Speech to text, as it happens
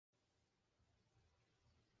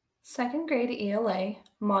Second grade ELA,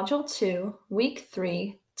 Module 2, Week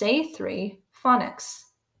 3, Day 3, Phonics.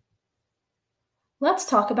 Let's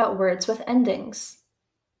talk about words with endings.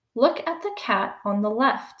 Look at the cat on the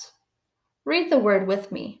left. Read the word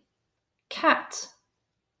with me. Cat.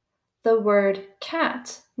 The word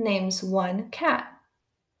cat names one cat.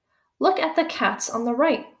 Look at the cats on the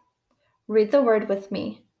right. Read the word with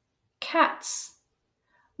me. Cats.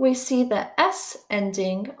 We see the S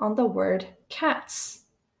ending on the word cats.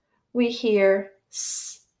 We hear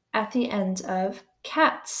s at the end of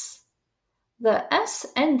cats. The S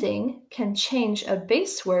ending can change a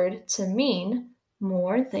base word to mean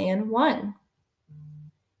more than one.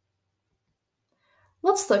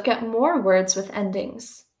 Let's look at more words with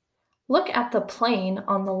endings. Look at the plane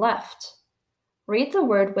on the left. Read the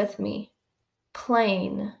word with me.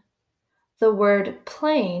 Plane. The word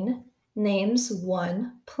plane names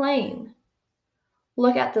one plane.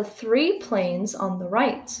 Look at the three planes on the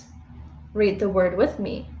right. Read the word with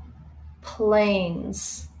me.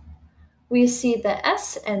 Planes. We see the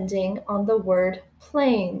S ending on the word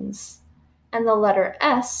planes, and the letter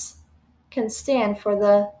S can stand for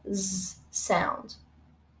the Z sound.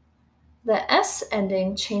 The S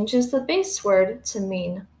ending changes the base word to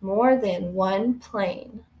mean more than one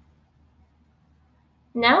plane.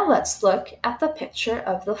 Now let's look at the picture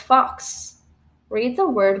of the fox. Read the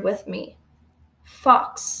word with me.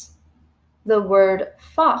 Fox. The word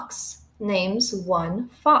fox names one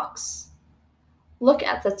fox. Look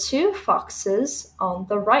at the two foxes on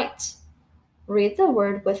the right. Read the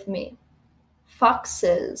word with me.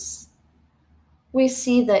 Foxes. We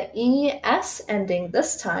see the ES ending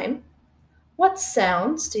this time. What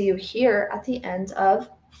sounds do you hear at the end of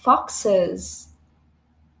foxes?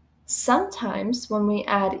 Sometimes when we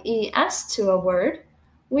add ES to a word,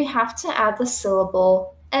 we have to add the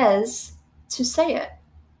syllable es to say it.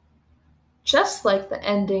 Just like the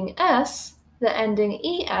ending S, the ending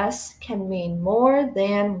ES can mean more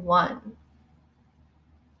than one.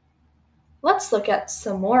 Let's look at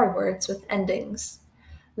some more words with endings.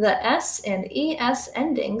 The S and ES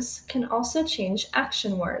endings can also change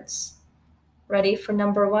action words. Ready for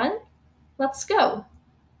number 1? Let's go.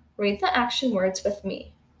 Read the action words with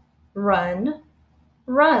me. Run,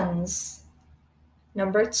 runs.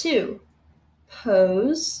 Number 2,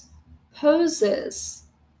 pose, poses.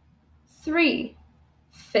 3,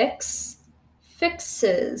 fix,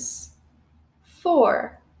 fixes.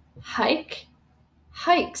 4, hike,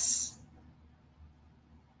 hikes.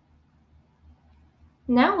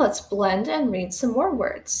 Now let's blend and read some more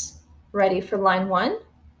words. Ready for line 1?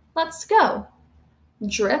 Let's go.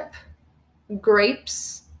 Drip,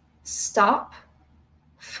 grapes, stop,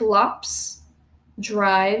 flops,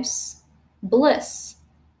 drives, bliss.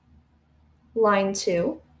 Line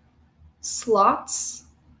 2, slots,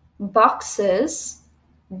 boxes,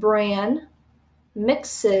 bran,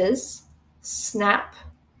 mixes, snap,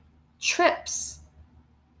 trips.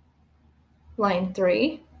 Line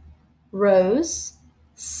 3, rose,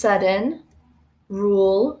 sudden,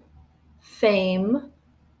 rule, fame,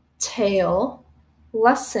 tail,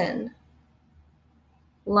 lesson.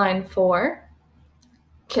 Line 4,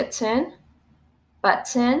 kitten,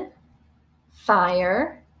 button,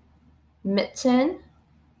 fire, mitten,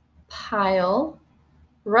 pile,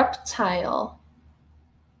 reptile.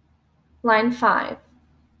 Line 5,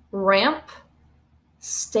 ramp,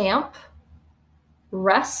 stamp,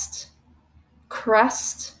 rest,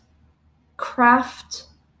 crest, craft,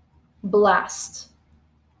 blast.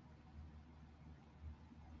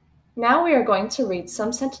 Now we are going to read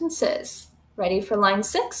some sentences. Ready for line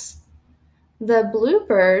 6? The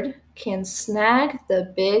bluebird can snag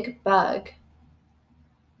the big bug.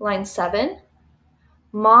 Line 7.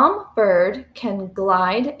 Mom bird can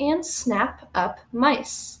glide and snap up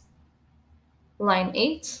mice. Line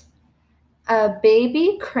 8. A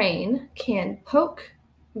baby crane can poke,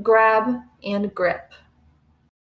 grab, and grip.